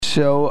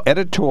So,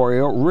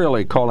 editorial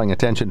really calling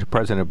attention to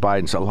President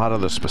Biden's, a lot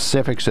of the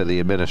specifics of the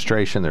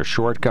administration, their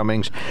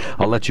shortcomings.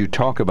 I'll let you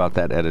talk about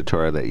that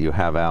editorial that you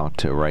have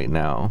out right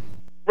now.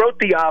 Wrote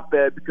the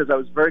op-ed because I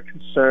was very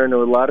concerned. There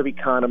were a lot of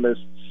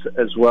economists,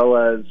 as well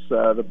as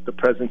the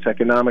president's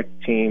economic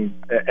team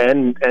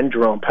and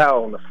Jerome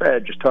Powell and the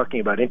Fed, just talking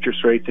about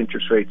interest rates,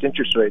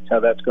 how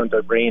that's going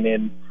to rein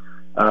in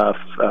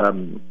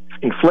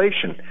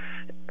inflation.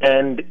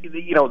 And,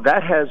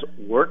 that has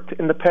worked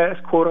in the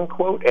past, quote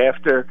unquote,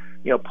 after,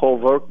 Paul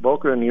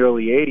Volcker in the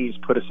early 80s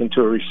put us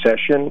into a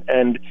recession.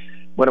 And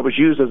when it was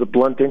used as a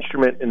blunt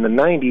instrument in the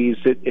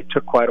 90s, it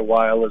took quite a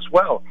while as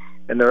well.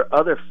 And there are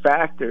other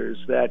factors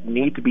that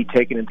need to be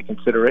taken into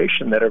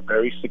consideration that are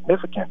very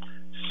significant,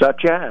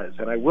 such as,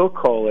 and I will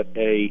call it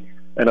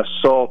an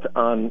assault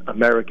on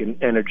American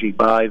energy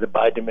by the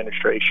Biden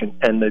administration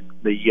and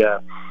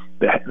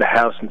the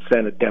House and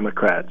Senate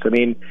Democrats. I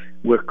mean,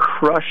 we're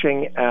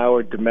crushing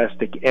our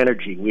domestic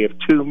energy. We have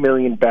 2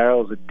 million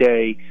barrels a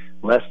day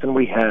less than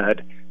we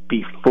had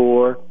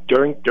before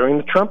during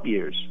the Trump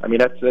years. I mean,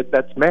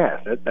 that's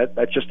math.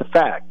 That's just a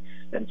fact.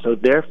 And so,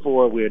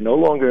 therefore, we are no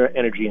longer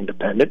energy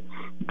independent.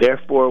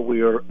 Therefore,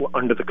 we are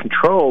under the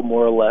control,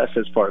 more or less,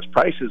 as far as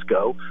prices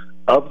go,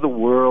 of the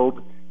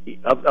world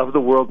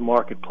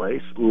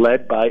marketplace,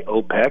 led by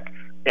OPEC.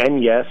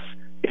 And yes,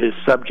 it is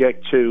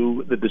subject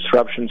to the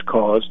disruptions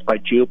caused by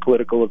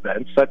geopolitical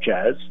events, such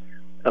as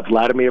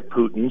Vladimir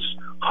Putin's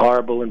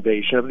horrible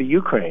invasion of the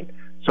Ukraine.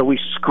 So we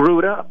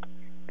screwed up.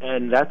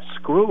 And that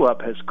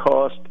screw-up has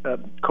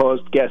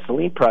caused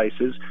gasoline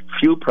prices,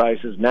 fuel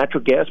prices,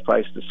 natural gas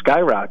prices to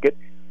skyrocket,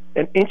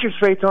 and interest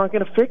rates aren't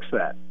going to fix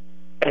that.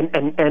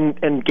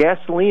 And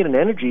gasoline and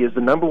energy is the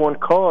number one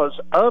cause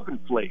of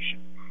inflation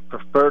for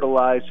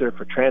fertilizer,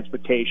 for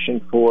transportation,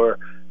 for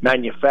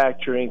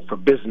manufacturing, for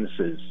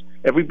businesses.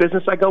 Every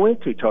business I go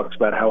into talks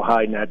about how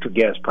high natural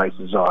gas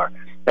prices are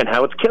and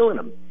how it's killing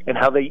them, and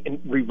how they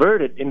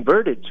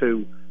inverted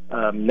to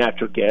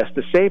natural gas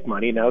to save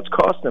money. Now it's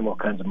costing them all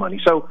kinds of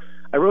money. So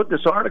I wrote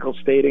this article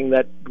stating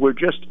that we're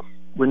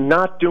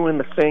not doing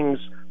the things.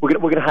 We're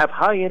going to have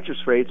high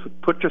interest rates, which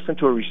put us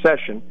into a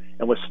recession,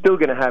 and we're still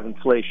going to have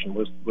inflation.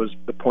 Was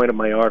the point of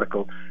my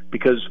article?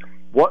 Because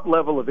what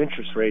level of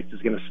interest rates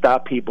is going to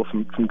stop people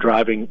from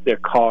driving their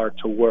car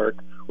to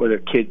work or their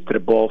kids to the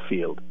ball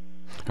field?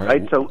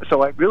 Right.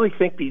 So I really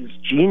think these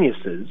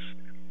geniuses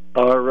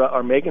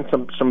are making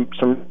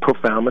some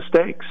profound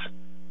mistakes.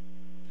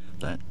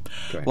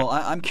 Well,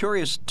 I'm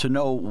curious to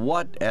know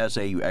what, as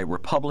a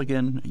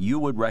Republican, you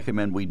would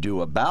recommend we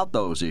do about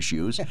those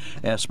issues,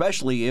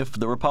 especially if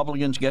the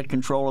Republicans get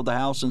control of the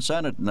House and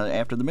Senate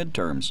after the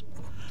midterms.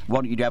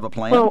 What, do you have a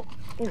plan?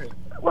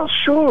 Well,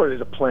 sure, there's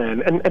a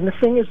plan. And the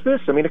thing is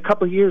this. I mean, a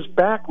couple of years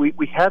back, we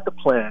had the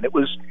plan. It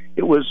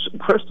was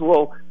first of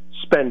all,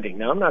 spending.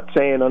 Now, I'm not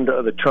saying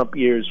under the Trump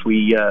years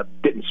we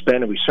didn't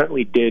spend, and we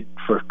certainly did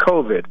for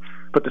COVID.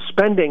 But the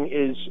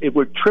spending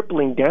we're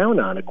tripling down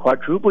on it,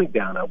 quadrupling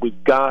down on it.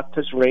 We've got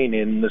to rein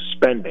in the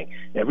spending.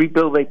 Every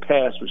bill they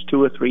passed was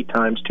 2 or 3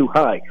 times too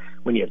high.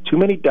 When you have too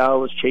many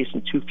dollars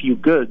chasing too few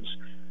goods,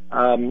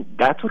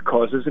 that's what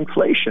causes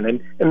inflation.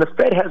 And the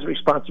Fed has a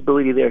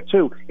responsibility there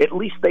too. At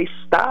least they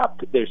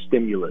stopped their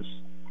stimulus.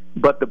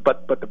 But the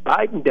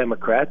Biden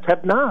Democrats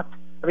have not.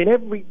 I mean,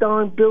 every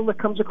darn bill that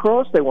comes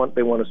across, they want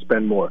to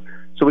spend more.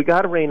 So we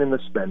got to rein in the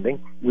spending.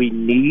 We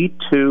need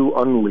to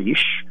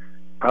unleash,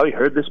 probably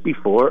heard this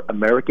before,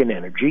 American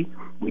energy.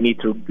 We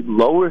need to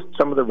lower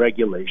some of the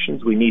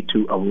regulations. We need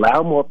to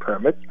allow more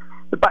permits.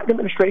 The Biden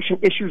administration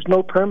issues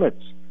no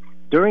permits.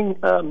 During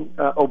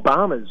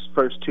Obama's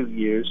first 2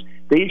 years,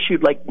 they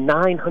issued like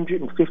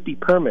 950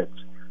 permits.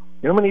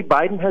 You know how many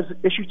Biden has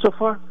issued so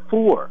far?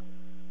 4.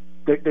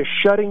 They're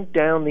shutting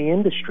down the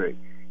industry.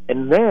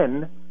 And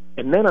then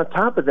on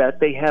top of that,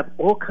 they have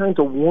all kinds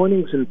of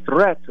warnings and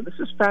threats, and this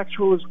is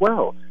factual as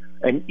well,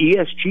 and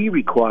ESG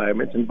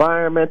requirements,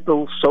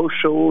 environmental,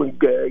 social,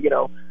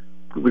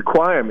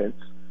 requirements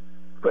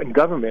in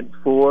government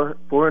for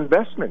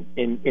investment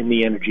in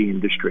the energy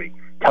industry,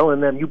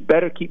 telling them you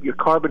better keep your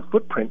carbon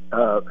footprint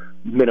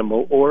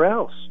minimal or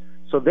else.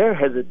 So they're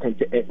hesitant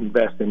to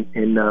invest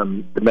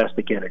in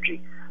domestic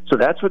energy. So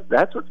that's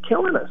what's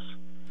killing us.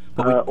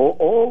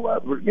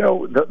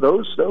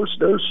 Those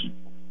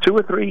 2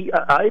 or 3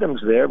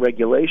 items there: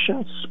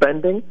 regulations,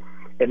 spending,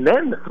 and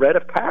then the threat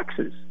of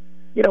taxes.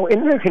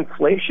 In their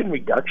Inflation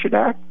Reduction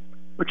Act,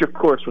 which of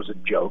course was a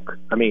joke.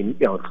 I mean,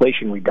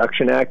 Inflation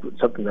Reduction Act was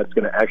something that's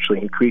going to actually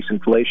increase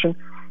inflation.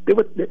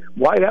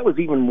 Why that was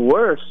even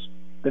worse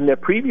than their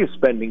previous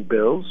spending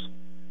bills,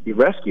 the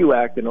Rescue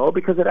Act and all,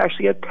 because it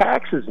actually had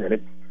taxes in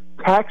it.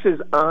 Taxes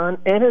on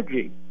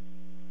energy.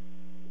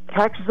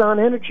 Taxes on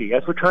energy,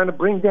 as we're trying to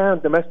bring down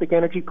domestic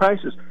energy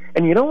prices.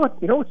 And you know what?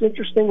 You know what's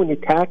interesting? When you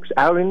tax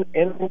our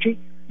energy,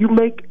 you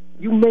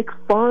make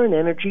foreign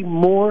energy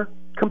more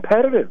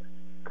competitive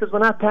because we're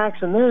not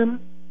taxing them.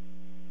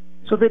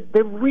 So that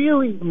they're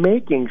really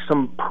making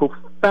some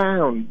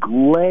profound,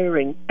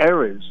 glaring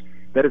errors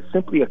that is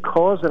simply a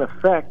cause and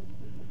effect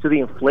to the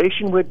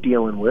inflation we're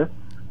dealing with,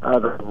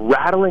 the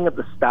rattling of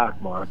the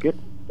stock market,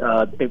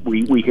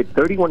 We hit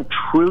 $31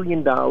 trillion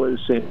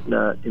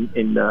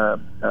in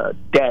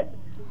debt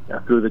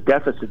through the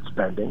deficit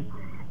spending.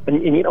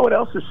 And you know what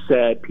else is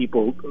sad,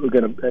 people are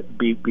going to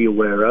be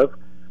aware of?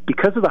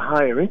 Because of the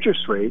higher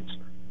interest rates,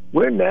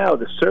 we're now,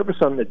 the service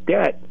on the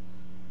debt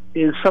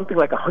is something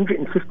like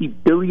 $150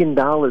 billion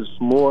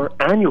more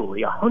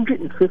annually,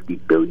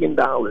 $150 billion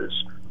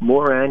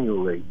more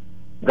annually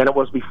than it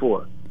was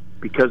before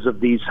because of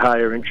these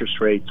higher interest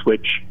rates,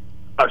 which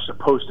are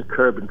supposed to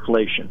curb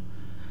inflation.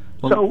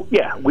 So,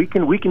 yeah, we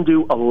can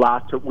do a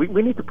lot. We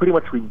need to pretty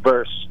much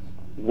reverse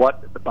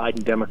what the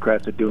Biden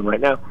Democrats are doing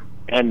right now,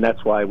 and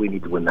that's why we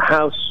need to win the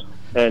House,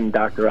 and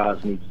Dr.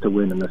 Oz needs to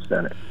win in the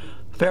Senate.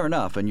 Fair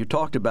enough. And you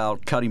talked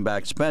about cutting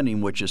back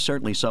spending, which is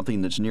certainly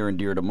something that's near and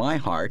dear to my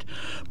heart.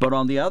 But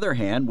on the other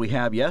hand, we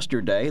have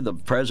yesterday the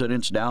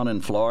president's down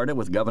in Florida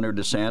with Governor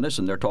DeSantis,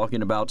 and they're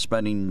talking about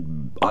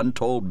spending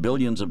untold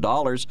billions of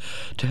dollars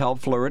to help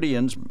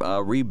Floridians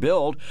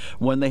rebuild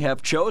when they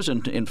have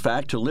chosen, in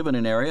fact, to live in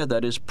an area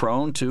that is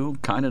prone to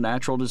kind of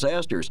natural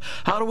disasters.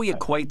 How do we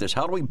equate this?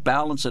 How do we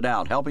balance it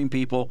out, helping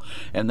people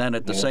and then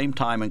at the same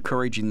time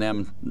encouraging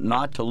them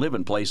not to live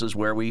in places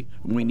where we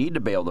need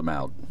to bail them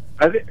out?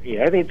 I think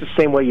it's the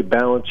same way you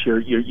balance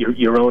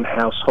your own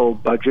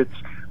household budgets.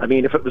 I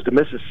mean, if it was the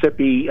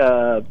Mississippi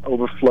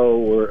overflow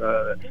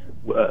or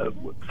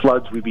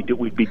floods,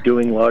 we'd be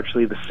doing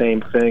largely the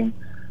same thing.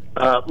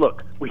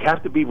 Look, we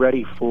have to be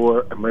ready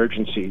for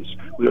emergencies.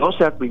 We also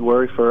have to be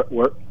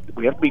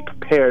we have to be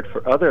prepared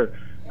for other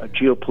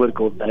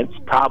geopolitical events,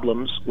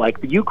 problems like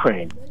the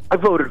Ukraine. I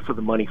voted for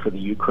the money for the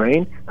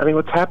Ukraine. I mean,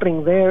 what's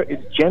happening there is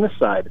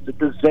genocide. It's a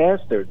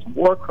disaster. It's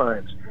war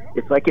crimes.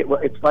 It's like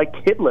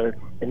Hitler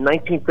in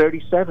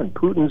 1937.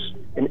 Putin's,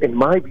 in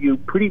my view,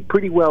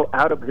 pretty well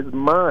out of his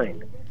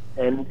mind,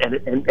 and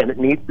it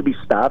needs to be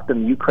stopped.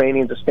 And the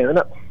Ukrainians are standing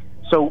up.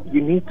 So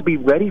you need to be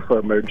ready for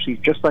emergencies,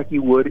 just like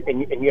you would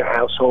in your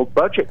household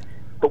budget.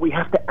 But we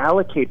have to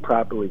allocate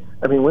properly.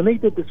 I mean, when they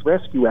did this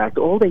Rescue Act,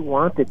 all they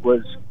wanted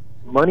was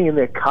money in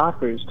their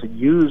coffers to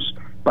use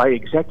by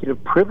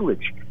executive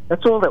privilege.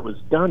 That's all that was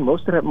done.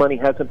 Most of that money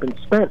hasn't been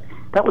spent.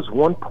 That was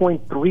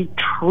 $1.3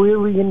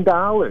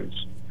 trillion.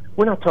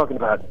 We're not talking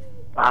about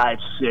 5,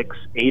 6,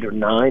 8, or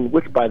 9,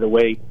 which, by the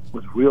way,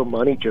 was real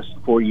money just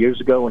 4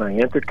 years ago when I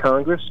entered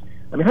Congress.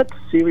 I mean, that's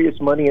serious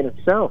money in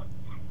itself.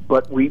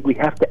 But we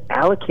have to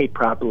allocate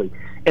properly,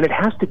 and it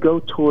has to go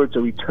towards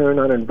a return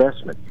on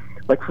investment.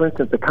 Like, for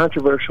instance, the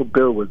controversial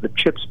bill was the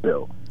CHIPS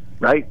bill,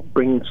 right,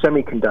 bringing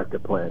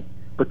semiconductor plants.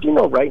 But you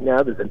know, right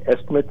now there's an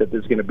estimate that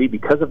there's going to be,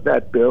 because of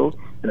that bill,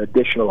 an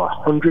additional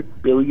 $100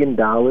 billion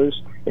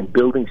in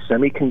building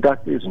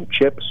semiconductors and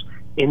chips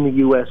in the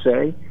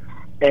USA.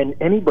 And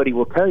anybody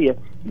will tell you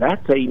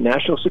that's a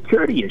national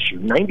security issue.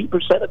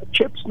 90% of the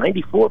chips,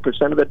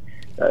 94% of the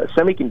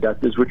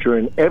semiconductors, which are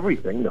in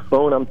everything, the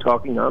phone I'm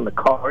talking on, the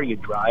car you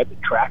drive, the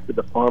tractor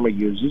the farmer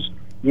uses,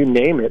 you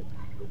name it,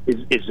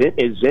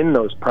 is in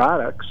those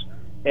products.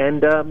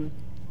 And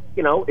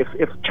you know,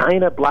 if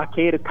China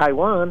blockaded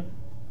Taiwan,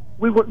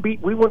 we wouldn't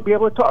be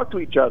able to talk to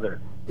each other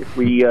if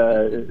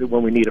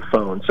when we need a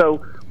phone.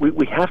 So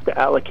we have to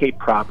allocate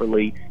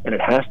properly, and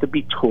it has to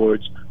be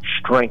towards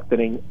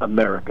strengthening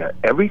America.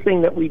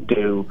 Everything that we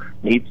do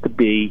needs to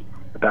be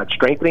about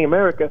strengthening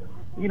America.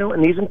 You know,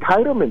 and these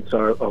entitlements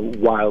are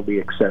wildly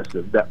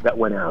excessive that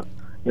went out.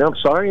 You know, I'm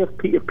sorry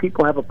if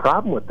people have a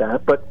problem with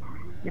that, but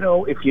you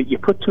know, if you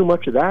put too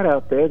much of that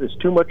out there, there's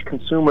too much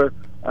consumer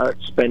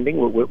spending,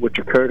 which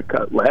occurred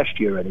last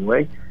year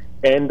anyway,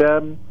 and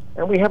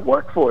we have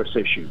workforce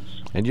issues.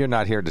 And you're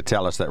not here to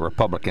tell us that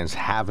Republicans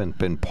haven't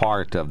been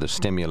part of the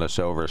stimulus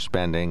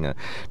overspending.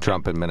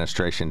 Trump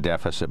administration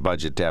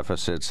budget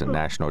deficits, and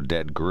national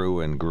debt grew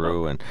and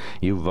grew, and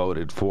you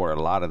voted for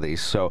a lot of these.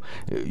 So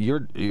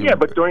yeah,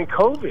 but during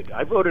COVID,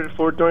 I voted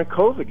for it during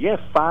COVID. Yeah,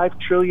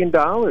 $5 trillion,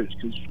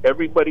 because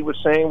everybody was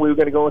saying we were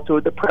going to go into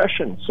a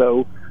depression.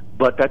 So,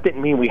 but that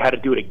didn't mean we had to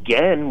do it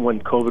again when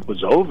COVID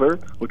was over,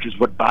 which is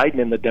what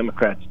Biden and the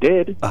Democrats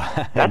did.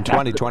 In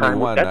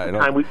 2021,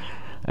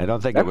 I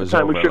don't think it was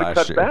over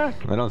last year.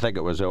 I don't think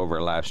it was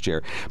over last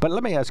year. But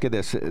let me ask you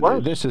this.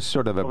 This is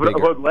sort of a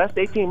bigger... Over the last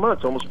 18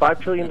 months, almost $5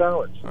 trillion.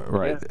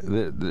 Right.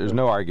 Yeah. There's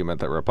no argument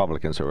that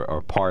Republicans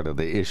are part of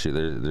the issue.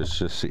 There's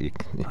just...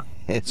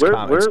 We're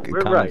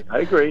right. I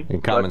agree.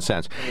 In common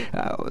sense.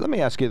 Let me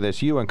ask you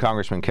this. You and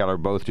Congressman Keller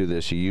both do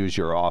this. You use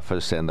your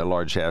office and the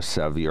largesse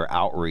of your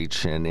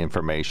outreach and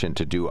information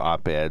to do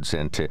op-eds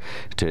and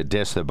to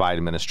diss the Biden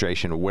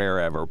administration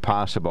wherever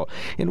possible.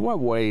 In what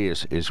way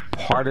is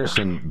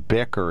partisan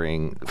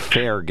bickering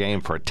fair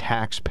game for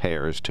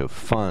taxpayers to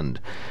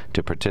fund,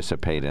 to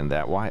participate in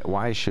that?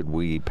 Why should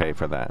we pay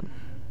for that?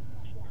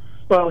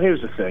 Well,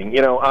 here's the thing.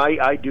 You know,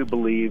 I do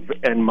believe,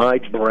 and my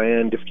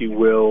brand, if you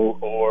will,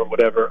 or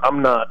whatever.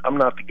 I'm not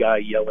the guy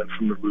yelling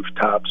from the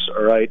rooftops.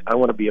 All right.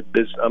 I'm a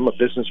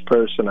business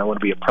person. I want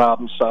to be a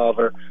problem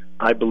solver.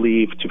 I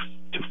believe to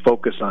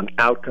focus on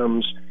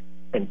outcomes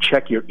and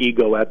check your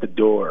ego at the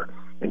door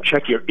and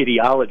check your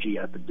ideology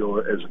at the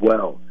door as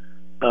well.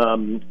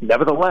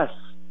 Nevertheless,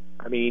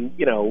 I mean,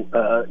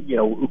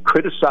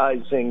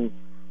 criticizing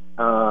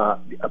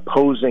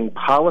opposing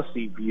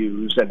policy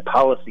views and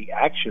policy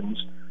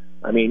actions.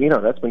 I mean,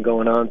 that's been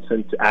going on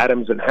since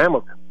Adams and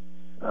Hamilton,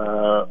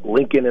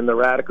 Lincoln and the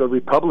radical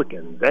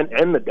Republicans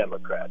and the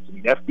Democrats. I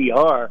mean,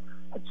 FDR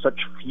had such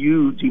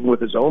feuds even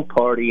with his own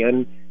party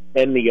and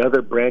the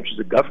other branches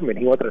of government.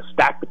 He wanted to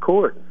stack the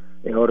court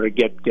in order to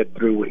get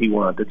through what he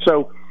wanted.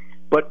 So,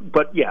 but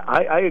yeah,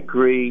 I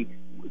agree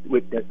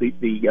with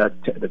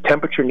the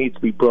temperature needs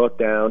to be brought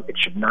down. It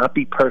should not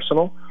be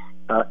personal,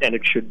 and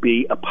it should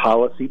be a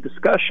policy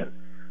discussion.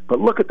 But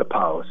look at the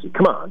policy.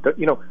 Come on,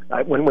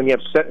 when you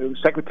have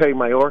Secretary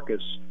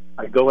Mayorkas,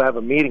 I go have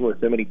a meeting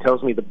with him, and he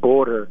tells me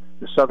the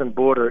southern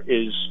border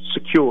is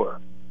secure.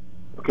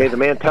 Okay, the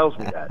man tells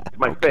me that to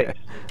my face.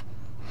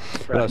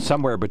 Right. Well,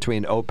 somewhere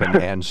between open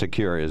and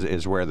secure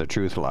is where the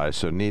truth lies.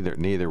 So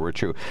neither were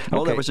true.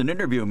 Well, there was an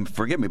interview,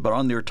 forgive me, but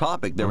on their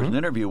topic, there was an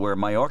interview where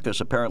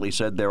Mayorkas apparently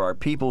said there are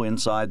people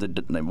inside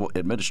the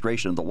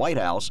administration of the White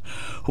House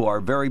who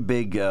are very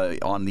big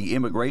on the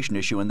immigration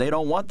issue, and they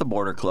don't want the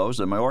border closed.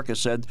 And Mayorkas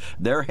said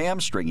they're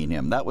hamstringing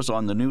him. That was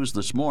on the news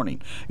this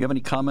morning. You have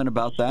any comment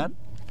about that?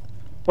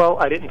 Well,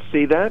 I didn't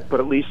see that, but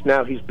at least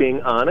now he's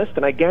being honest,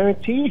 and I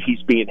guarantee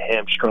he's being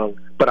hamstrung.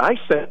 But I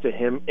said to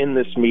him in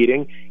this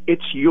meeting,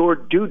 it's your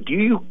duty. Do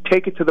you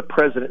take it to the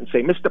president and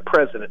say, Mr.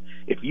 President,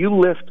 if you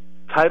lift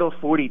Title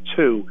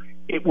 42,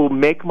 it will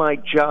make my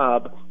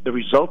job, the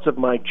results of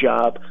my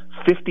job,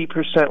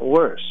 50%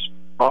 worse?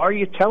 Are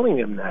you telling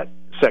him that,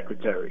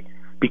 Secretary?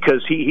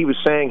 Because he was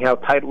saying how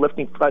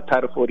lifting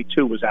Title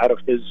 42 was out of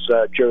his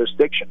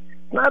jurisdiction.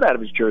 Not out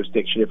of his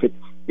jurisdiction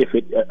if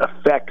it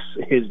affects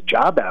his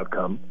job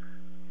outcome.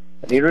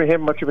 And he didn't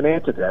have much of an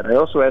answer to that. I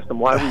also asked him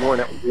why we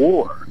weren't at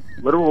war,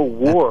 literal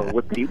war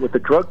with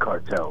the drug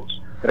cartels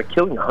that are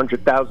killing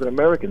 100,000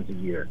 Americans a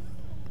year.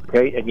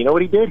 Okay, and you know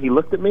what he did? He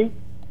looked at me,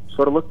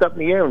 sort of looked up in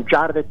the air and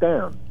jotted it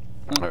down.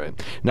 All right.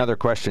 Another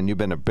question. You've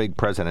been a big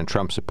President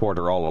Trump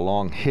supporter all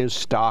along. His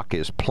stock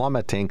is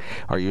plummeting.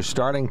 Are you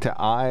starting to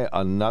eye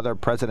another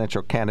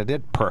presidential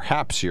candidate,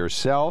 perhaps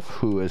yourself,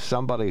 who is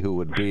somebody who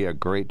would be a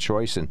great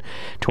choice in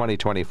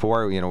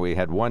 2024? We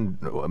had one,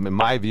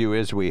 my view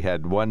is we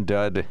had one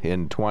dud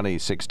in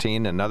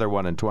 2016, another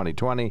one in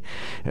 2020.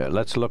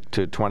 Let's look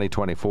to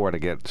 2024 to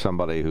get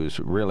somebody who's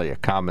really a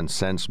common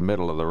sense,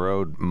 middle of the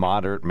road,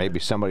 moderate, maybe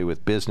somebody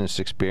with business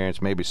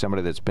experience, maybe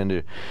somebody that's been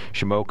to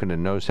Shamokin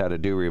and knows how to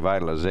do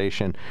revitalization.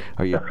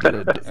 Are you?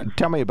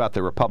 Tell me about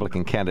the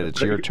Republican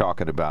candidates you're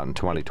talking about in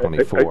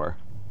 2024.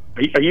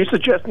 Are you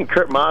suggesting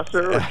Kurt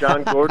Masser or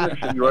John Gordon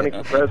should be running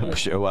for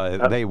president?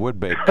 Well, they would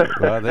be.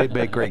 They'd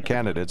make great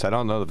candidates. I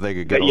don't know if they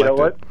could get elected. You know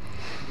what?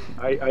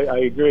 I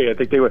agree. I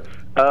think they would.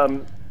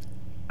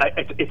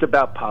 It's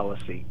about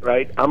policy,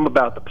 right? I'm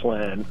about the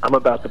plan. I'm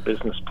about the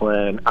business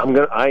plan. I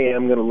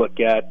am going to look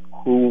at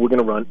who we're going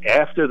to run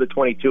after the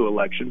 22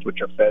 elections,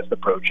 which are fast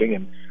approaching,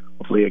 and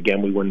hopefully,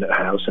 again, we win the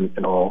House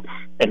and all.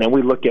 And then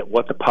we look at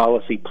what the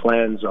policy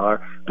plans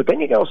are. But then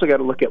you also got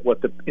to look at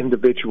what the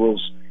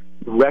individual's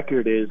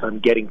record is on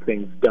getting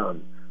things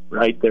done,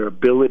 right? Their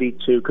ability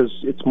to, because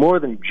it's more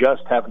than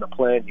just having a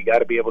plan. You got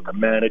to be able to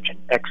manage and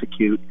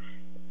execute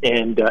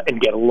and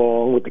get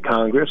along with the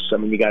Congress. I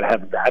mean, you got to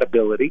have that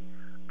ability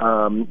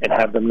and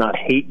have them not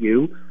hate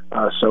you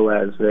so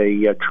as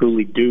they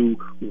truly do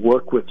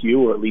work with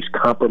you or at least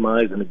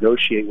compromise and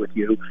negotiate with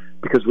you,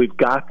 because we've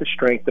got the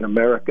strength in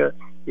America.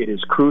 It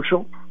is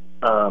crucial.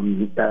 We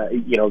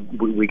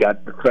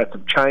got the threats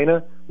of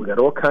China. We got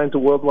all kinds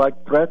of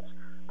worldwide threats.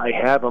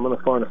 I'm on the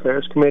Foreign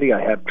Affairs Committee.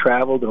 I have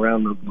traveled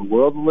around the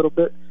world a little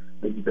bit.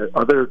 The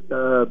other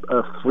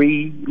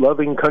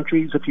free-loving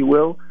countries, if you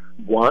will,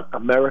 want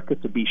America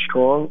to be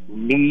strong,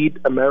 need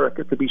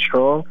America to be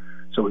strong.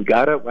 So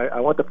I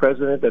want the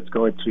president that's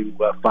going to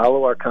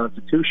follow our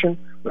Constitution,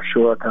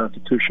 assure our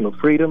constitutional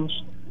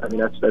freedoms. I mean,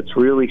 that's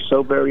really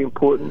so very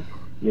important.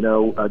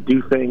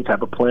 Do things,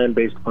 have a plan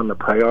based upon the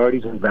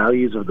priorities and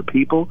values of the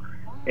people,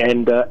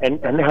 and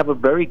have a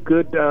very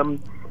good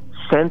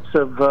sense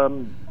of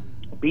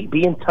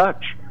be in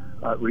touch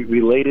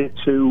related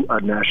to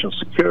national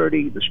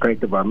security, the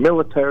strength of our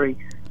military,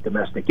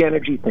 domestic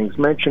energy, things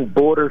mentioned,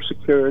 border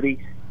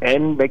security,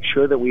 and make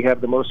sure that we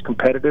have the most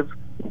competitive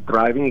and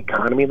thriving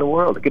economy in the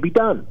world. It can be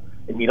done,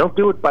 and you don't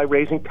do it by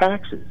raising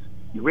taxes.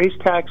 You raise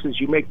taxes,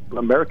 you make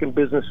American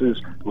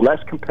businesses less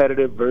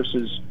competitive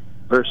versus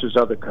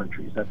other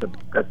countries.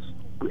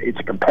 It's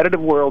a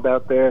competitive world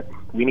out there.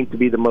 We need to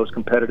be the most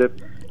competitive,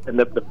 and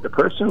the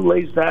person who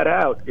lays that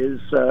out is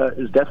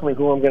definitely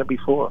who I'm going to be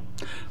for.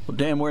 Well,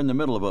 Dan, we're in the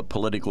middle of a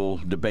political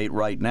debate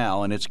right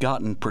now, and it's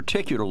gotten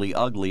particularly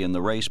ugly in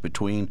the race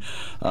between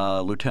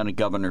Lieutenant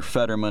Governor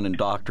Fetterman and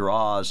Dr.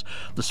 Oz.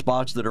 The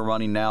spots that are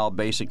running now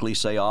basically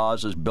say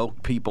Oz has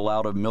bilked people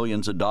out of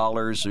millions of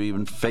dollars, or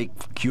even fake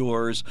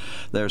cures.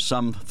 There's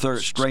some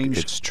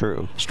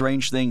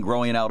strange thing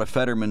growing out of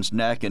Fetterman's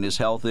neck and his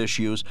health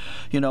issues.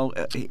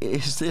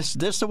 Is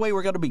this the way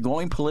we're going to be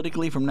going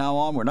politically from now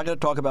on? We're not going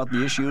to talk about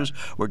the issues.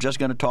 We're just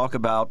going to talk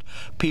about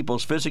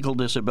people's physical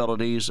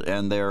disabilities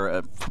and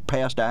their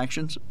past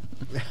actions?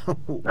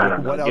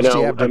 What else do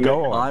you have to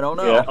go on? I don't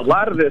know. Yeah, a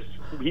lot of this,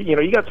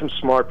 you got some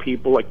smart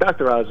people. Like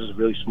Dr. Oz is a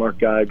really smart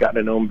guy. I've gotten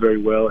to know him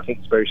very well. I think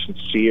he's very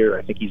sincere.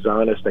 I think he's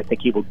honest. I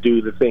think he will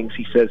do the things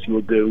he says he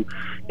will do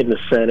in the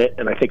Senate,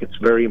 and I think it's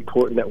very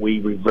important that we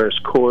reverse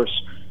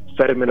course.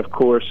 Fetterman, of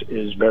course,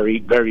 is very,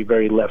 very,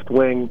 very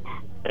left-wing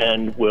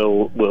and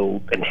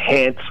will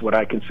enhance what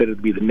I consider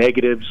to be the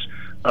negatives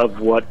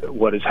of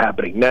what is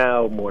happening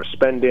now, more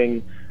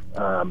spending,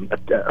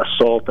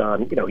 assault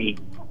on, he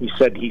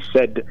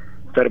said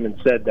Fetterman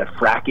said that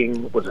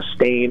fracking was a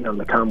stain on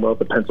the Commonwealth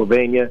of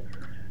Pennsylvania.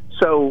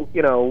 So,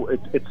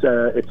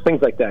 it's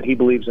things like that. He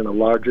believes in a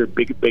larger,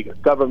 bigger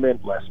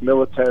government, less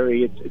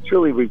military. It's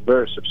really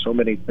reverse of so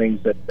many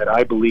things that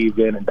I believe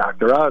in and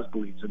Dr. Oz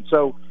believes in.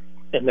 So,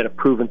 and that have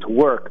proven to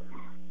work.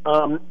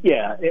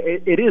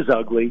 It is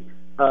ugly.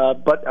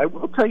 But I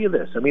will tell you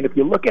this. I mean, if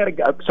you look at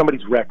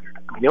somebody's record,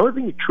 the only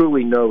thing you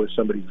truly know is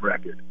somebody's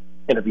record.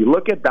 And if you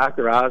look at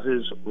Dr.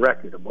 Oz's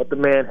record of what the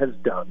man has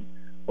done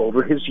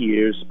over his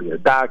years, being a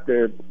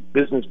doctor,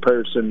 business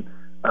person,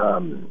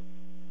 other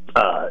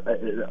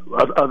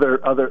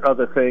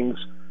things,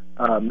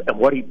 and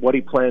what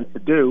he plans to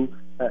do,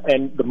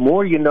 and the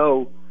more you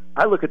know,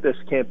 I look at this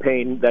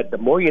campaign that the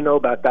more you know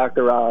about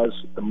Dr. Oz,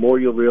 the more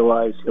you'll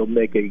realize he'll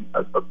make a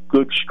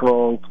good,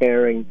 strong,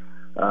 caring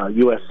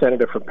U.S.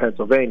 Senator from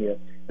Pennsylvania.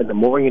 And the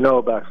more you know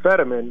about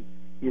Fetterman,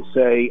 you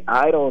say,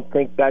 I don't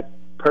think that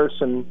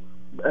person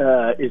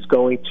is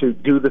going to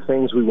do the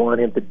things we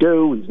want him to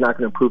do. He's not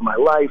going to improve my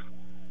life.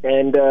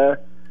 And,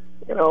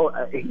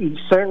 he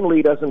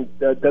certainly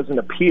doesn't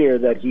appear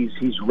that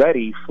he's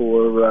ready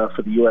for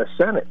the U.S.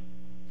 Senate.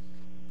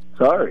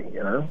 Sorry,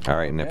 All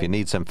right, and if you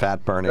need some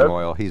fat-burning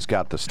oil, he's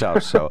got the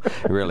stuff. So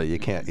really, you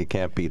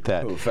can't beat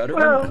that. Oh,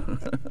 Fetterman?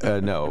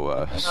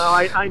 No.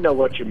 I know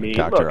what you mean.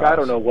 Dr. Look, Oz. I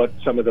don't know what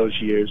some of those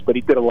years, but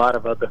he did a lot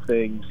of other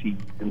things. He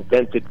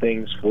invented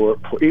things for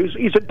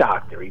he's a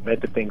doctor. He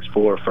invented things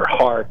for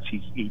hearts.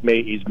 He's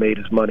made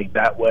his money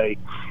that way.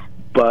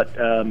 But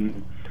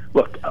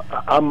look,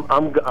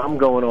 I'm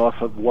going off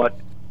of what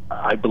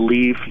I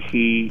believe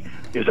he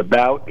is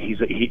about.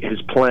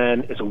 His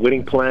plan is a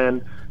winning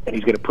plan, and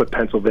he's going to put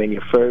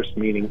Pennsylvania first,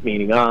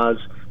 meaning Oz.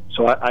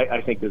 So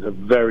I think there's a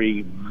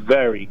very,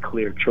 very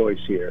clear choice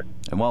here.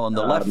 And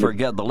the left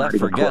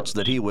forgets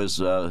that he was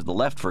the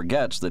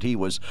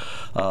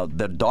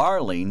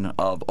darling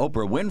of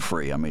Oprah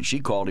Winfrey. I mean,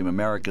 she called him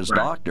America's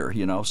doctor.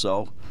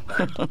 So.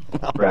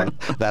 Right.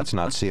 That's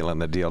not sealing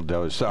the deal,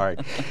 Doe. Sorry,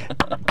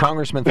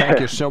 Congressman. Thank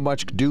you so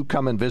much. Do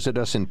come and visit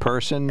us in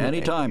person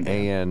anytime,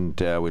 and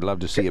we'd love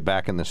to see you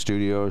back in the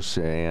studios.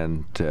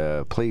 And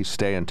please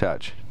stay in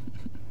touch.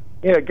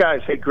 Yeah, guys,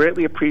 hey,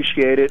 greatly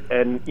appreciate it.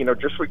 And,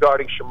 just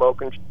regarding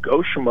Shamokin,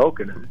 go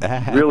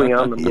Shamokin. Really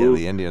on the move.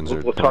 The Indians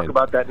We'll talk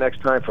about that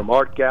next time, from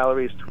art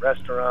galleries to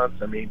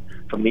restaurants. I mean,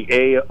 from the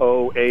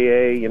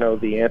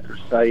AOAA, the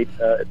Anthracite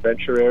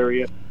Adventure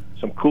Area.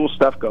 Some cool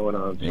stuff going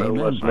on. So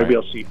maybe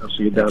I'll see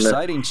you down there.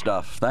 Exciting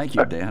stuff. Thank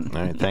you, Dan.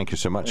 All right, thank you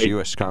so much,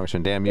 U.S.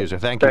 Congressman Dan Mueser.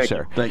 Thank you,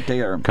 sir. Take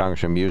care.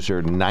 Congressman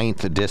Mueser,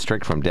 9th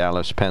District from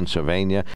Dallas, Pennsylvania.